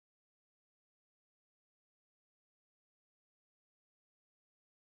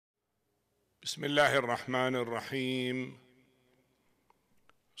بسم الله الرحمن الرحيم.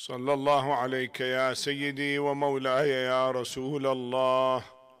 صلى الله عليك يا سيدي ومولاي يا رسول الله.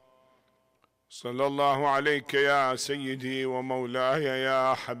 صلى الله عليك يا سيدي ومولاي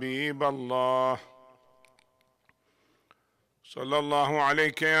يا حبيب الله. صلى الله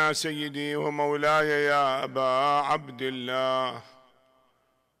عليك يا سيدي ومولاي يا أبا عبد الله،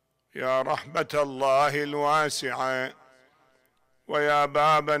 يا رحمة الله الواسعة ويا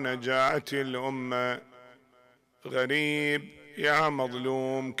باب نجاة الأمة. غريب يا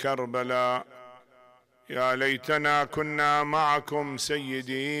مظلوم كربلاء، يا ليتنا كنا معكم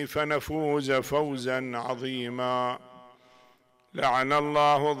سيدي فنفوز فوزا عظيما. لعن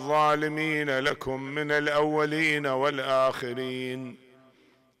الله الظالمين لكم من الأولين والآخرين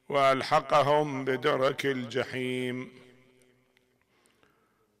وألحقهم بدرك الجحيم.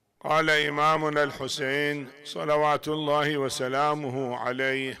 قال إمامنا الحسين صلوات الله وسلامه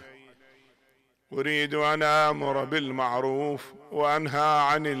عليه: أريد أن آمر بالمعروف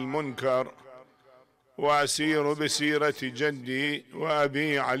وأنهى عن المنكر وأسير بسيرة جدي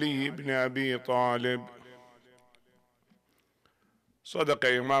وأبي علي بن أبي طالب. صدق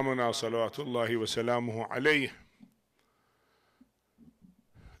إمامنا صلوات الله وسلامه عليه.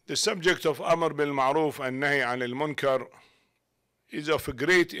 The subject of Amr bil Ma'ruf and Nahi an al-Munkar is of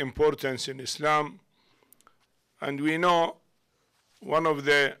great importance in Islam, and we know one of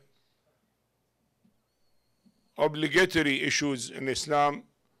the obligatory issues in Islam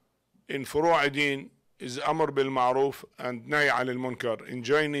in Furu' Din is Amr bil Ma'ruf and Nahi an al-Munkar,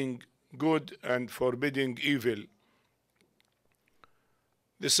 enjoining good and forbidding evil.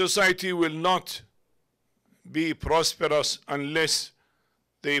 The society will not be prosperous unless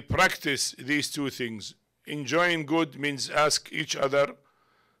they practice these two things. Enjoying good means ask each other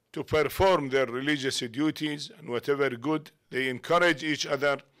to perform their religious duties, and whatever good they encourage each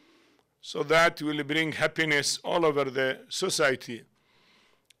other, so that will bring happiness all over the society.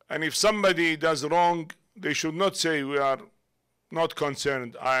 And if somebody does wrong, they should not say, we are not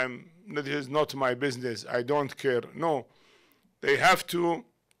concerned, this is not my business, I don't care. No, they have to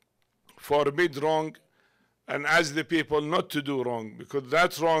forbid wrong and ask the people not to do wrong, because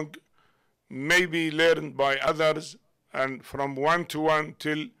that wrong may be learned by others, and from one to one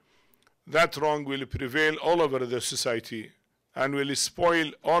till that wrong will prevail all over the society and will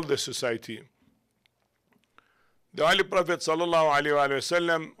spoil all the society. The Holy Prophet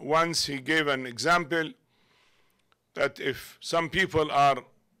ﷺ, once he gave an example that if some people are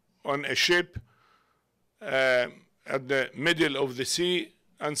on a ship at the middle of the sea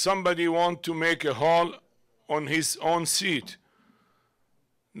and somebody wants to make a hole on his own seat,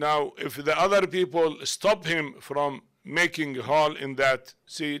 now if the other people stop him from making a hole in that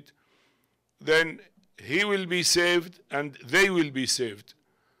seat, then he will be saved and they will be saved.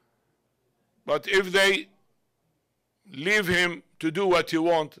 But if they leave him to do what he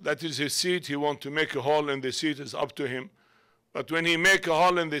wants, that is his seat, he wants to make a hole in the seat, is up to him. But when he make a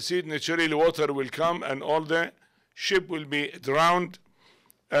hole in the seat, naturally water will come and all the ship will be drowned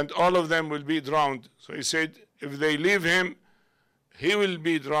and all of them will be drowned. So he said, if they leave him, he will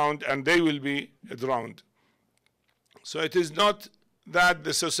be drowned and they will be drowned. So it is not that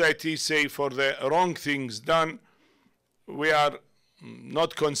the society say for the wrong things done, we are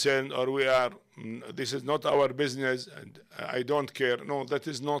not concerned, or this is not our business and I don't care. No, that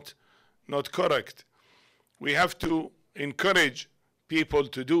is not correct. We have to encourage people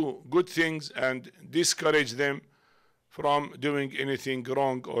to do good things and discourage them from doing anything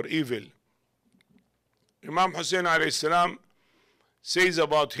wrong or evil. Imam Hussein alayhi salam says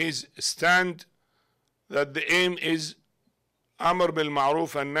about his stand that the aim is Amr bil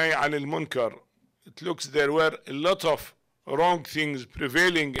Ma'ruf and Nahy anil Munkar. It looks there were a lot of wrong things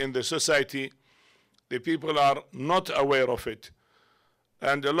prevailing in the society. The people are not aware of it.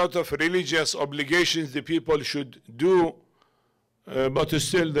 And a lot of religious obligations the people should do, but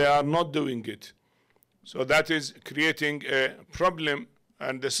still they are not doing it. So that is creating a problem,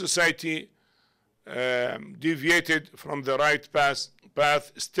 and the society deviated from the right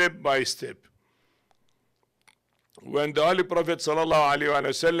path step by step. When the Holy Prophet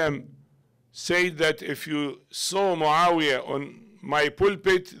ﷺ said that if you saw Muawiyah on my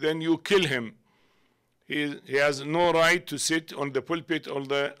pulpit, then you kill him. He has no right to sit on the pulpit of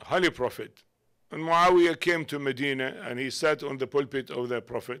the Holy Prophet. And Muawiyah came to Medina and he sat on the pulpit of the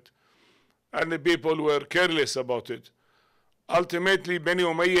Prophet. And the people were careless about it. Ultimately, Bani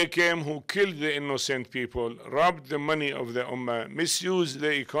Umayyah came, who killed the innocent people, robbed the money of the Ummah, misused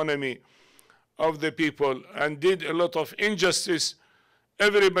the economy of the people, and did a lot of injustice.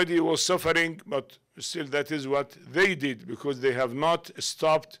 Everybody was suffering, but still that is what they did, because they have not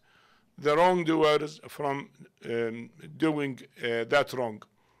stopped the wrongdoers from doing that wrong.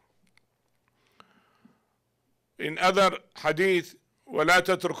 In other hadith, ولا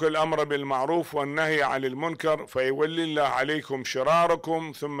تترك الأمر بالمعروف والنهي عن المنكر فيولي الله عليكم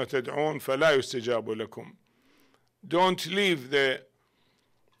شراركم ثم تدعون فلا يستجاب لكم. Don't leave the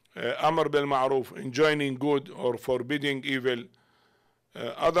amr bil ma'ruf, enjoining good or forbidding evil.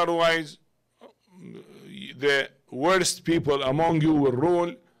 Otherwise, the worst people among you will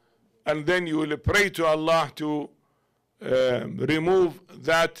rule, and then you will pray to Allah to remove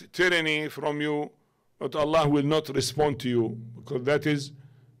that tyranny from you, but Allah will not respond to you, because that is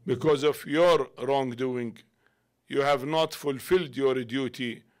because of your wrongdoing. You have not fulfilled your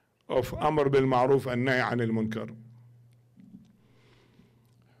duty of amr bil ma'ruf and nahy anil munkar.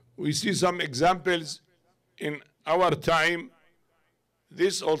 We see some examples in our time.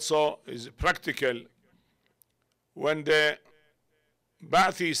 This also is practical. When the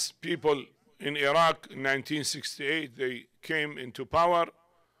Ba'athist people in Iraq in 1968, they came into power,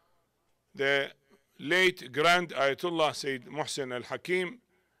 the late Grand Ayatollah Sayyid Muhsin al-Hakim,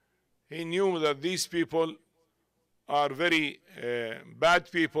 he knew that these people are very bad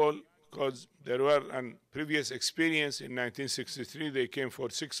people, because there were a previous experience in 1963. They came for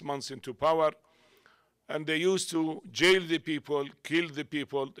 6 months into power, and they used to jail the people, kill the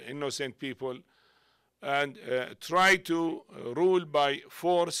people, the innocent people, and try to rule by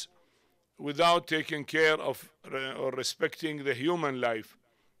force without taking care of or respecting the human life.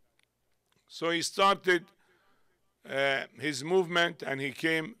 So he started his movement, and he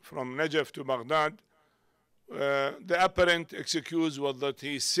came from Najaf to Baghdad. The apparent excuse was that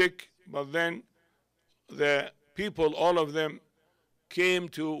he is sick, but then the people, all of them, came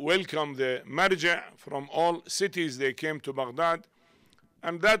to welcome the marja from all cities. They came to Baghdad,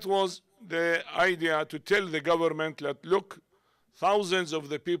 and that was the idea, to tell the government that, look, thousands of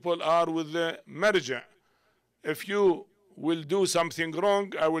the people are with the marja. If you will do something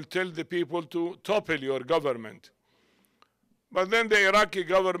wrong, I will tell the people to topple your government. But then the Iraqi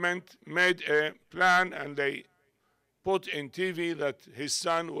government made a plan, and they put in TV that his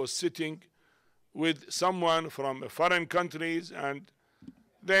son was sitting with someone from foreign countries, and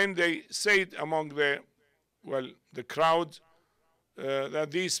then they said among the crowd that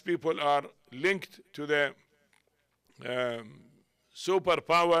these people are linked to the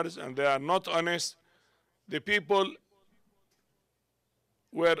superpowers and they are not honest. The people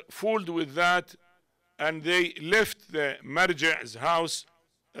were fooled with that, and they left the marja''s house,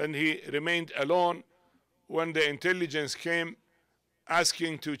 and he remained alone when the intelligence came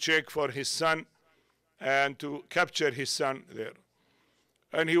asking to check for his son and to capture his son there.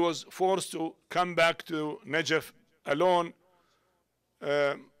 And he was forced to come back to Najaf alone.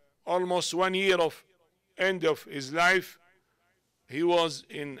 Almost 1 year of end of his life, he was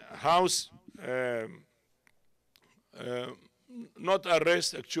in house, not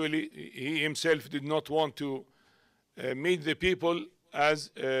arrest actually. He himself did not want to meet the people as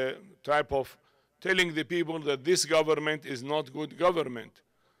a type of telling the people that this government is not good government.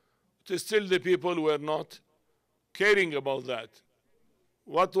 But still the people were not caring about that.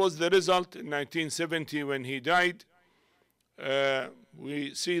 What was the result in 1970 when he died?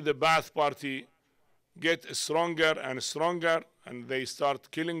 We see the Ba'ath party get stronger and stronger, and they start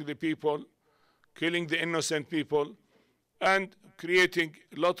killing the people, killing the innocent people, and creating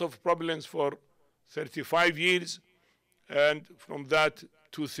a lot of problems for 35 years. And from that,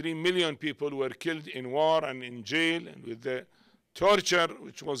 2-3 million people were killed in war and in jail, and with the torture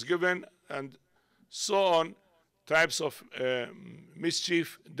which was given, and so on, types of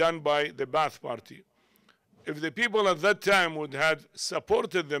mischief done by the Ba'ath party. If the people at that time would have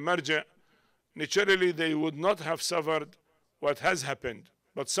supported the marja, naturally they would not have suffered what has happened.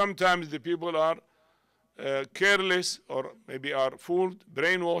 But sometimes the people are careless, or maybe are fooled,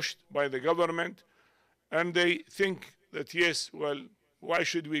 brainwashed by the government, and they think that, yes, well, why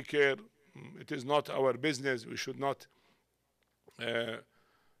should we care? It is not our business. We should not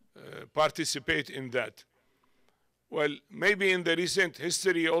participate in that. Well, maybe in the recent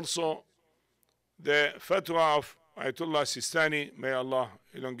history also, the fatwa of Ayatollah Sistani, may Allah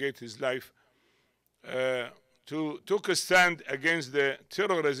elongate his life, took a stand against the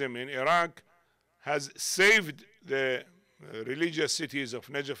terrorism in Iraq, has saved the religious cities of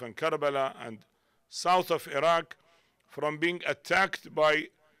Najaf and Karbala and south of Iraq from being attacked by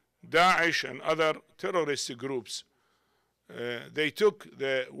Daesh and other terrorist groups. They took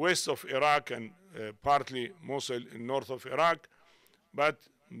the west of Iraq and partly Mosul in north of Iraq, but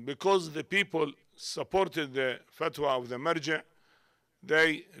because the people supported the fatwa of the marja,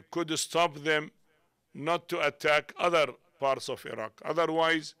 they could stop them not to attack other parts of Iraq.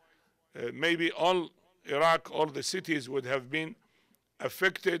 Otherwise, maybe all Iraq, all the cities would have been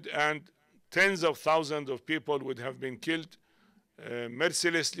affected, and tens of thousands of people would have been killed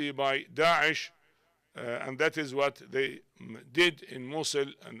mercilessly by Daesh, and that is what they did in Mosul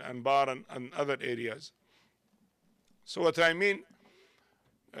and Anbar and other areas. So what I mean,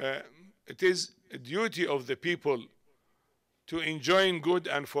 it is a duty of the people to enjoin good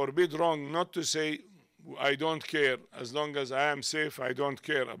and forbid wrong, not to say, I don't care, as long as I am safe, I don't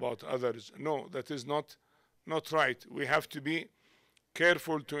care about others. No, that is not right. We have to be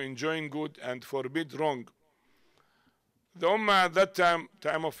careful to enjoin good and forbid wrong. The Ummah at that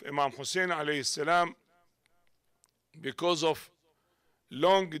time of Imam Hussein alayhi salam, because of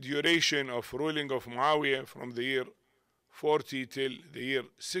long duration of ruling of Muawiyah from the year 40 till the year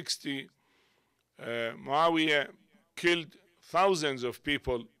 60, Muawiyah killed thousands of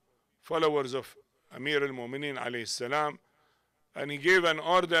people, followers of Amir al-Mu'minin alayhi salam, and he gave an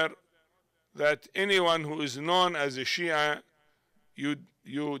order that anyone who is known as a Shia,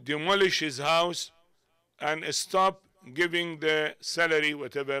 you demolish his house and stop giving the salary,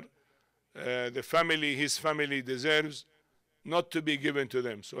 whatever his family deserves, not to be given to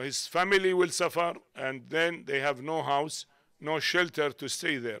them. So his family will suffer, and then they have no house, no shelter to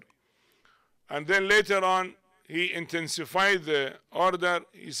stay there. And then later on, he intensified the order.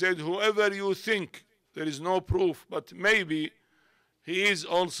 He said, whoever you think, there is no proof, but maybe he is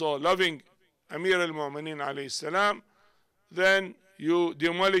also loving Amir al-Mu'minin alayhi salam, then you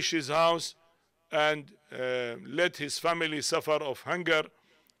demolish his house and let his family suffer of hunger,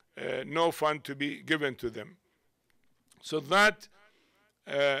 no fund to be given to them. So that,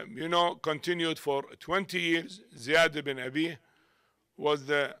 continued for 20 years. Ziyad ibn Abi was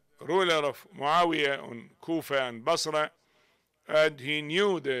the ruler of Muawiyah on Kufa and Basra, and he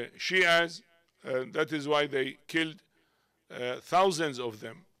knew the Shias. That is why they killed thousands of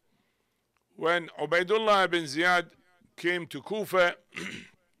them. When Ubaidullah ibn Ziyad came to Kufa,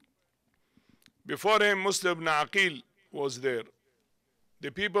 before him Muslim ibn Aqil was there.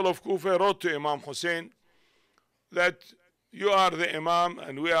 The people of Kufa wrote to Imam Hussein that you are the Imam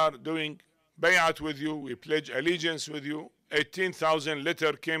and we are doing bay'at with you, we pledge allegiance with you. 18,000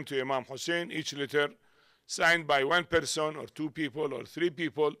 letters came to Imam Hussein, each letter signed by one person or two people or three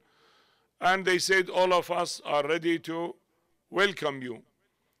people, and they said all of us are ready to welcome you.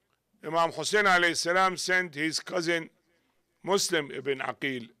 Imam Hussein alayhi salam sent his cousin Muslim ibn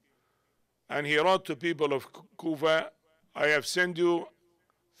Aqil, and he wrote to people of Kufa, I have sent you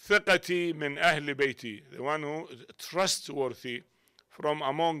ثقتي من أهل بيتي, the one who is trustworthy from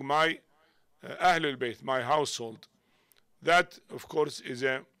among my Ahl al-Bayt, my household. That, of course, is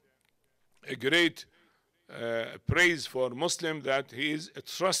a great praise for Muslim, that he is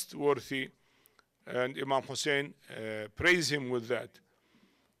trustworthy, and Imam Hussein praised him with that.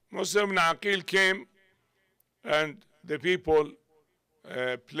 Muslim ibn Aqil came, and the people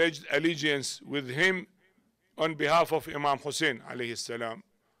pledged allegiance with him on behalf of Imam Hussein alayhi salam.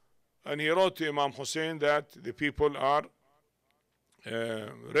 And he wrote to Imam Hussein that the people are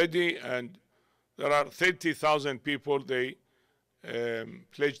ready, and there are 30,000 people, they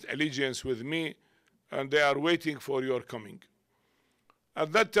pledged allegiance with me, and they are waiting for your coming.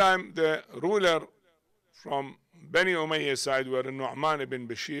 At that time, the ruler from Bani Umayyah side were Nu'man ibn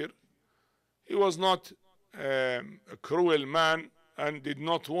Bashir. He was not a cruel man and did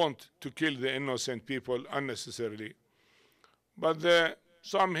not want to kill the innocent people unnecessarily. But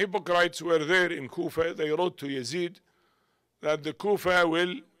some hypocrites were there in Kufa. They wrote to Yazid that the Kufa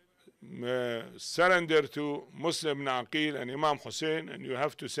will surrender to Muslim ibn Aqil and Imam Hussein, and you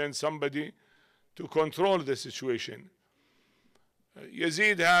have to send somebody to control the situation.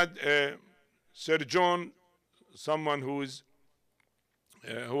 Yazid had Sir John, someone who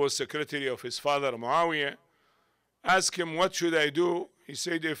was secretary of his father Muawiyah, asked him, what should I do? He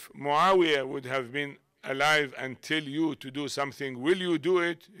said, if Muawiyah would have been alive and tell you to do something, will you do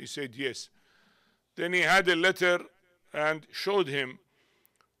it? He said, yes. Then he had a letter and showed him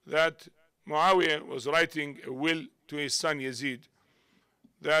that Muawiyah was writing a will to his son Yazid,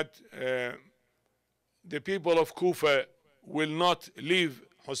 that the people of Kufa will not leave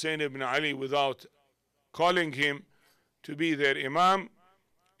Hussein ibn Ali without calling him to be their Imam.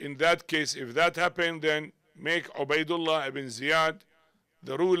 In that case, if that happened, then make Ubaidullah ibn Ziyad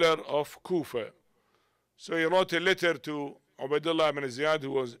the ruler of Kufa. So he wrote a letter to Ubaidullah ibn Ziyad,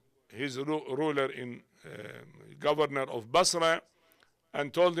 who was his ruler in governor of Basra,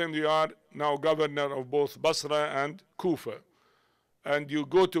 and told him, you are now governor of both Basra and Kufa, and you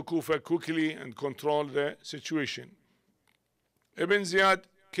go to Kufa quickly and control the situation. Ibn Ziyad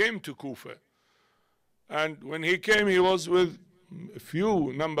came to Kufa, and when he came, he was with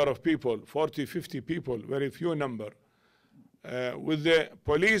few number of people, 40, 50 people, very few number. With the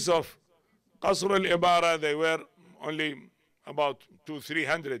police of Qasr al-Ibara, they were only about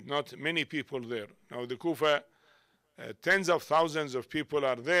 200-300, not many people there. Now the Kufa, tens of thousands of people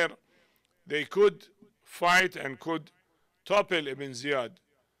are there. They could fight and could topple Ibn Ziyad.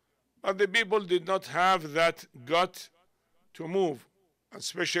 But the people did not have that gut to move,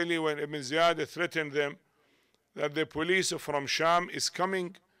 especially when Ibn Ziyad threatened them that the police from Sham is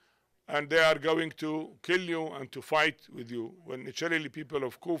coming and they are going to kill you and to fight with you. When naturally people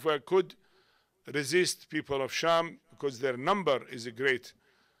of Kufa could resist people of Sham because their number is great,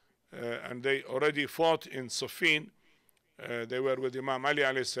 and they already fought in Siffin. They were with Imam Ali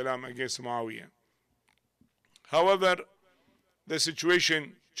alayhi salam against Muawiyah. However, the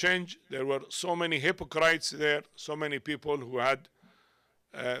situation changed. There were so many hypocrites there, so many people who had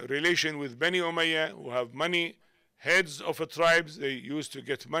relation with Bani Umayyah, who have money, heads of tribes. They used to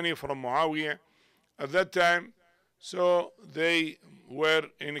get money from Muawiyah at that time. So they were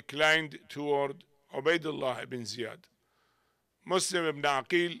inclined toward Ubaidullah ibn Ziyad. Muslim ibn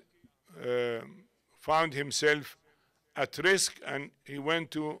Aqil found himself at risk, and he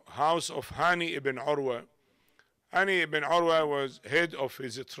went to house of Hani ibn Urwa. Hani ibn Urwa was head of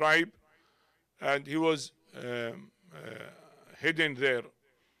his tribe, and he was hidden there.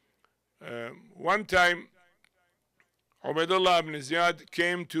 One time, Ubaidullah ibn Ziyad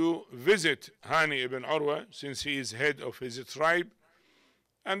came to visit Hani ibn Urwa, since he is head of his tribe,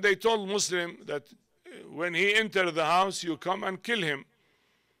 and they told Muslim that when he entered the house, you come and kill him.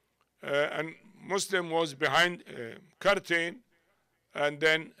 And Muslim was behind a curtain, and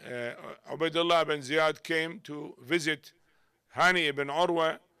then Ubaidullah ibn Ziyad came to visit Hani ibn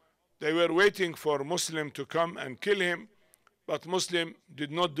Urwa. They were waiting for Muslim to come and kill him, but Muslim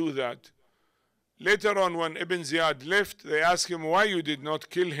did not do that. Later on, when Ibn Ziyad left, they asked him why you did not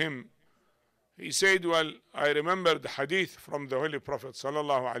kill him. He said, well, I remember the hadith from the Holy Prophet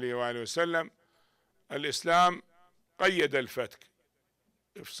sallallahu alaihi wasallam, al-Islam qayyad al-fatk.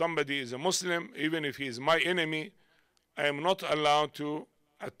 If somebody is a Muslim, even if he is my enemy, I am not allowed to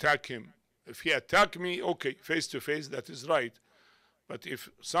attack him. If he attack me, okay, face to face, that is right. But if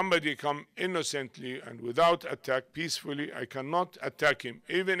somebody come innocently and without attack, peacefully, I cannot attack him.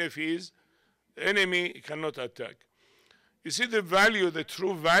 Even if he is enemy, he cannot attack. You see, the value, the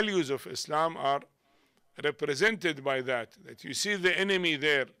true values of Islam are represented by that. That you see the enemy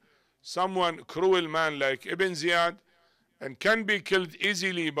there, someone cruel man like Ibn Ziyad, and can be killed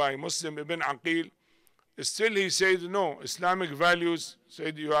easily by Muslim Ibn Aqil. Still he said, no, Islamic values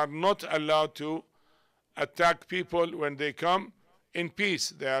said you are not allowed to attack people when they come in peace.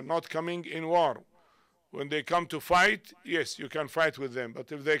 They are not coming in war. When they come to fight, yes, you can fight with them.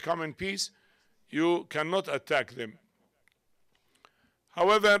 But if they come in peace, you cannot attack them.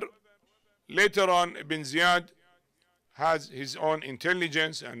 However, later on, Ibn Ziyad has his own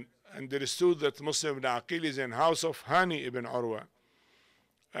intelligence and understood that Muslim ibn Aqil is in house of Hani ibn Urwa.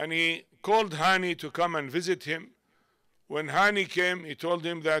 And he called Hani to come and visit him. When Hani came, he told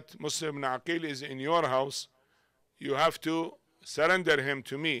him that Muslim ibn Aqil is in your house. You have to surrender him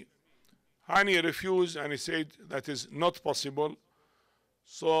to me. Hani refused, and he said that is not possible.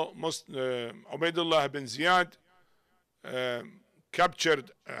 So Ubaidullah ibn Ziyad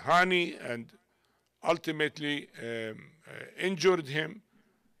captured Hani and ultimately injured him.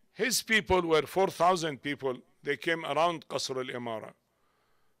 His people were 4,000 people. They came around Qasr al-Imara.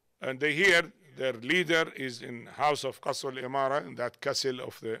 And they hear their leader is in house of Qasr al-Imara, in that castle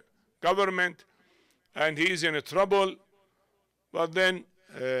of the government, and he is in trouble. But then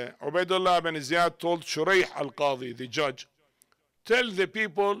Ubaidullah ibn Ziyad told Shurayh al-Qadi, the judge, tell the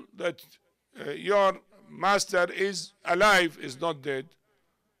people that your master is alive, is not dead.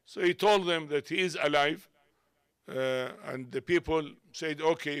 So he told them that he is alive, and the people said,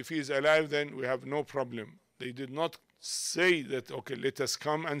 okay, if he is alive, then we have no problem. They did not say that, okay, let us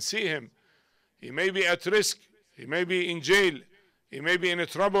come and see him. He may be at risk, he may be in jail, he may be in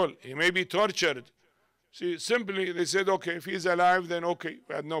trouble, he may be tortured. See, simply they said, okay, if he is alive, then okay,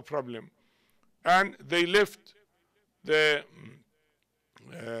 we had no problem. And they left the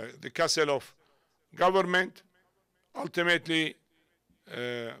castle of government. Ultimately,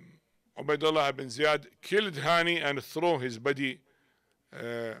 Ubaidullah ibn Ziyad killed Hani and threw his body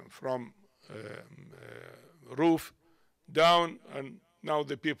from roof down, and now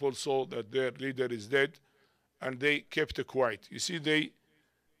the people saw that their leader is dead, and they kept quiet. You see, they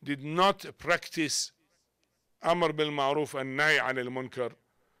did not practice Amr bil Ma'ruf and Nahy anil Munkar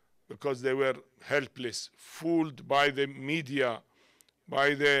because they were helpless, fooled by the media,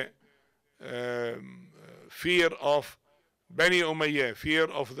 by the fear of Bani Umayyah, fear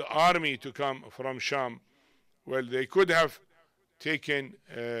of the army to come from Sham. Well, they could have taken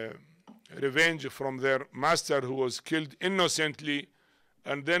revenge from their master who was killed innocently,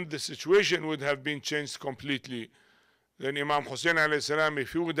 and then the situation would have been changed completely. Then Imam Hussein alayhi salam,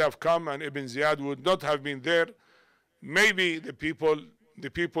 if he would have come and Ibn Ziyad would not have been there, maybe the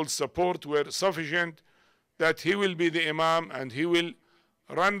people's support were sufficient that he will be the Imam and he will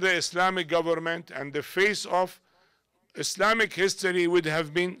run the Islamic government, and the face of Islamic history would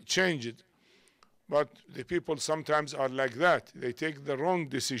have been changed. But the people sometimes are like that. They take the wrong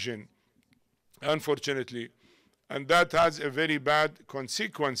decision, unfortunately. And that has a very bad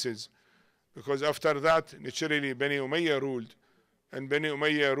consequences, because after that, naturally, Bani Umayyah ruled. And Bani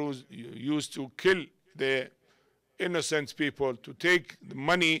Umayyah used to kill the innocent people, to take the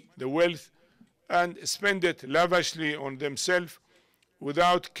money, the wealth, and spend it lavishly on themselves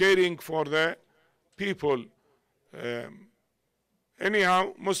without caring for the people.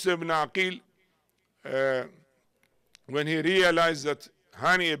 Anyhow, Muslim ibn Aqil, when he realized that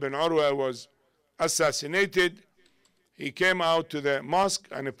Hani ibn Urwa was assassinated, he came out to the mosque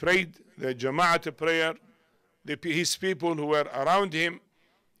and prayed the Jama'at prayer. His people who were around him,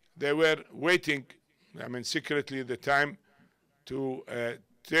 they were waiting, secretly the time to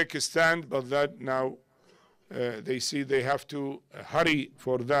take a stand, but that now they see they have to hurry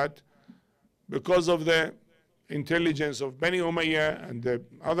for that because of the intelligence of Bani Umayyah and the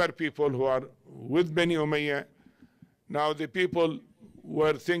other people who are with Bani Umayyah. Now the people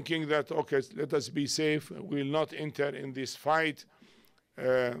were thinking that, okay, let us be safe, we will not enter in this fight.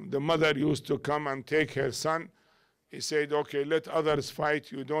 The mother used to come and take her son. He said, okay, let others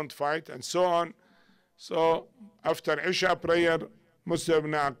fight, you don't fight, and so on. So after Isha prayer, Musa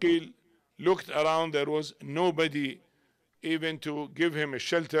ibn Aqil looked around, there was nobody even to give him a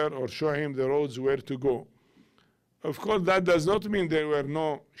shelter or show him the roads where to go. Of course, that does not mean there were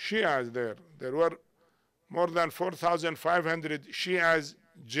no Shias there. There were more than 4,500 Shias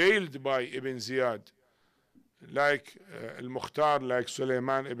jailed by Ibn Ziyad, like Al-Mukhtar, like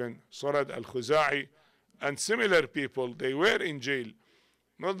Sulaiman ibn Surad al-Khuza'i, and similar people. They were in jail.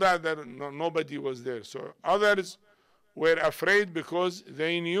 Not that nobody was there. So others were afraid because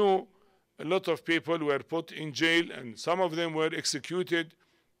they knew a lot of people were put in jail and some of them were executed,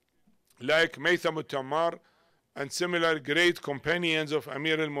 like Maytham al-Tammar and similar great companions of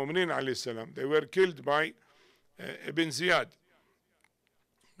Amir al-Mu'minin alayhi salam. They were killed by Ibn Ziyad.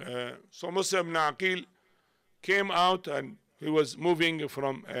 So Musa ibn Aqil came out and he was moving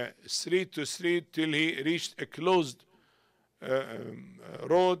from street to street till he reached a closed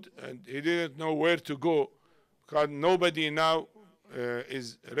road, and he didn't know where to go because nobody now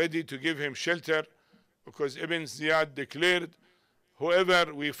is ready to give him shelter, because Ibn Ziyad declared,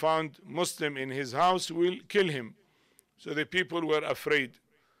 whoever we found Muslim in his house will kill him. So the people were afraid.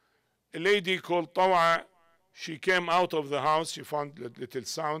 A lady called Tawa, she came out of the house, she found a little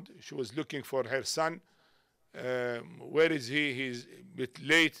sound, she was looking for her son. Where is he? He's a bit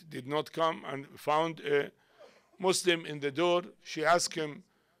late, did not come, and found a Muslim in the door. She asked him,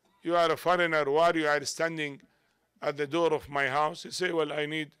 you are a foreigner, why you are standing at the door of my house? He said, well, I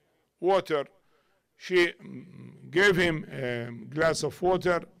need water. She gave him a glass of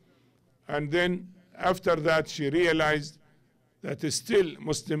water, and then after that she realized that still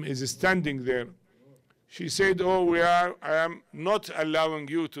Muslim is standing there. She said, oh, I am not allowing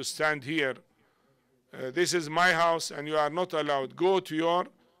you to stand here. This is my house and you are not allowed. Go to your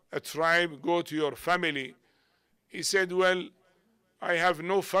tribe, go to your family. He said, well, I have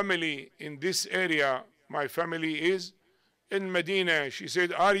no family in this area. My family is in Medina. She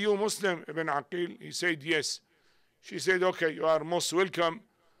said, are you Muslim, Ibn Aqil? He said, yes. She said, okay, you are most welcome.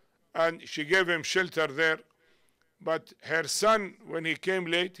 And she gave him shelter there. But her son, when he came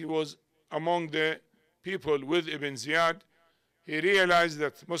late, he was among the people with Ibn Ziyad. He realized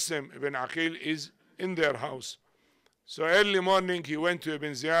that Muslim Ibn Aqil is in their house. So early morning he went to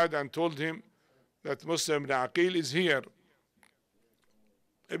Ibn Ziyad and told him that Muslim Ibn Aqil is here.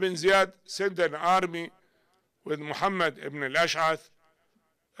 Ibn Ziyad sent an army with Muhammad ibn al-Ash'ath,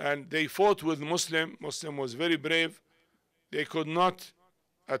 and they fought with Muslim. Muslim was very brave. They could not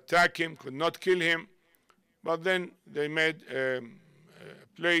attack him, could not kill him, but then they made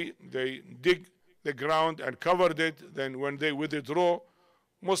play. They dig the ground and covered it. Then when they withdraw,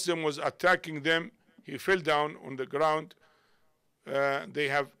 Muslim was attacking them. He fell down on the ground. They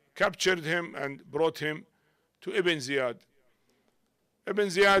have captured him and brought him to Ibn Ziyad. Ibn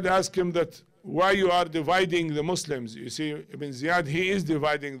Ziyad asked him that, why you are dividing the Muslims? You see, Ibn Ziyad, he is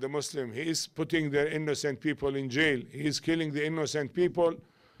dividing the Muslim. He is putting the innocent people in jail. He is killing the innocent people.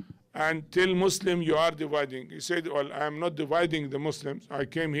 and tell Muslim you are dividing. He said, well, I am not dividing the Muslims. I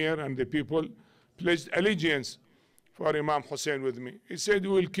came here and the people pledged allegiance for Imam Hussein with me. He said, we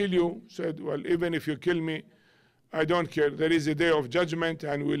will kill you. He said, well, even if you kill me, I don't care. There is a day of judgment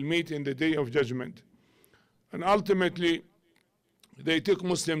and we'll meet in the day of judgment. And ultimately, they took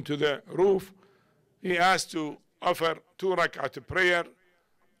Muslim to the roof. He asked to offer 2 rak'at prayer.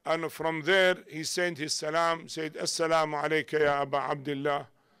 And from there, he sent his salam, said, Assalamu alayka ya Aba Abdullah.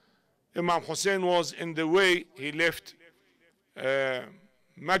 Imam Hussein was in the way. He left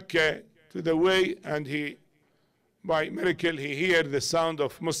Mecca to the way, and he, by miracle, he heard the sound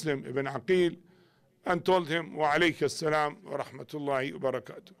of Muslim ibn Aqil and told him, Wa alayka assalam wa rahmatullahi wa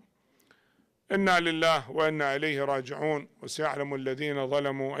barakatuh. إنا لله وإنا إليه راجعون وسيعلم الذين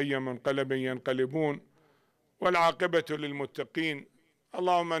ظلموا أي منقلب ينقلبون والعاقبة للمتقين.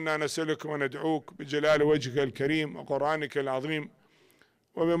 اللهم إنا نسألك وندعوك بجلال وجهك الكريم وقرآنك العظيم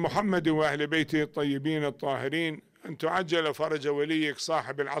وبمحمد وأهل بيته الطيبين الطاهرين أن تعجل فرج وليك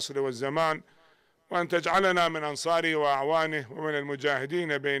صاحب العصر والزمان، وأن تجعلنا من أنصاره وأعوانه ومن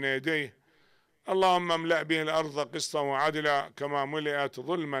المجاهدين بين يديه. اللهم املأ به الأرض قسطا وعدلا كما ملئت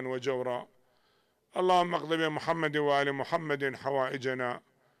ظلما وجورا. اللهم اقض بمحمد وآل محمد حوائجنا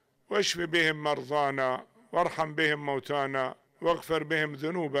واشف بهم مرضانا وارحم بهم موتانا واغفر بهم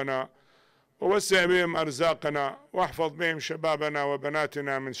ذنوبنا ووسع بهم أرزاقنا واحفظ بهم شبابنا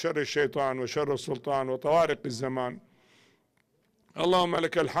وبناتنا من شر الشيطان وشر السلطان وطوارق الزمان. اللهم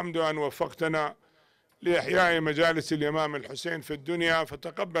لك الحمد أن وفقتنا لإحياء مجالس الإمام الحسين في الدنيا،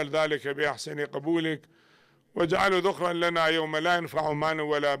 فتقبل ذلك بأحسن قبولك واجعله ذخرا لنا يوم لا ينفع مال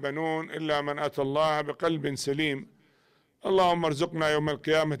ولا بنون إلا من أتى الله بقلب سليم. اللهم ارزقنا يوم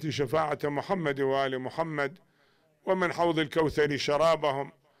القيامة شفاعة محمد وآل محمد، ومن حوض الكوثر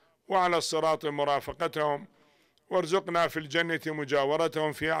شرابهم، وعلى الصراط مرافقتهم، وارزقنا في الجنة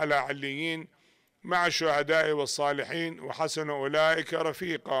مجاورتهم في أعلى عليين مع الشهداء والصالحين وحسن أولئك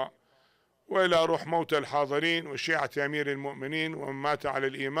رفيقا. وإلى روح موتى الحاضرين وشيعة أمير المؤمنين ومن مات على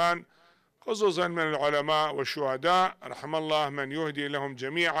الإيمان خصوصا من العلماء والشهداء، رحم الله من يهدي لهم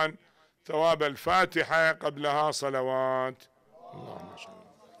جميعا ثواب الفاتحة قبلها صلوات. اللهم صل.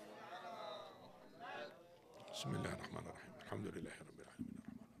 بسم الله الرحمن الرحيم. الحمد لله رب العالمين.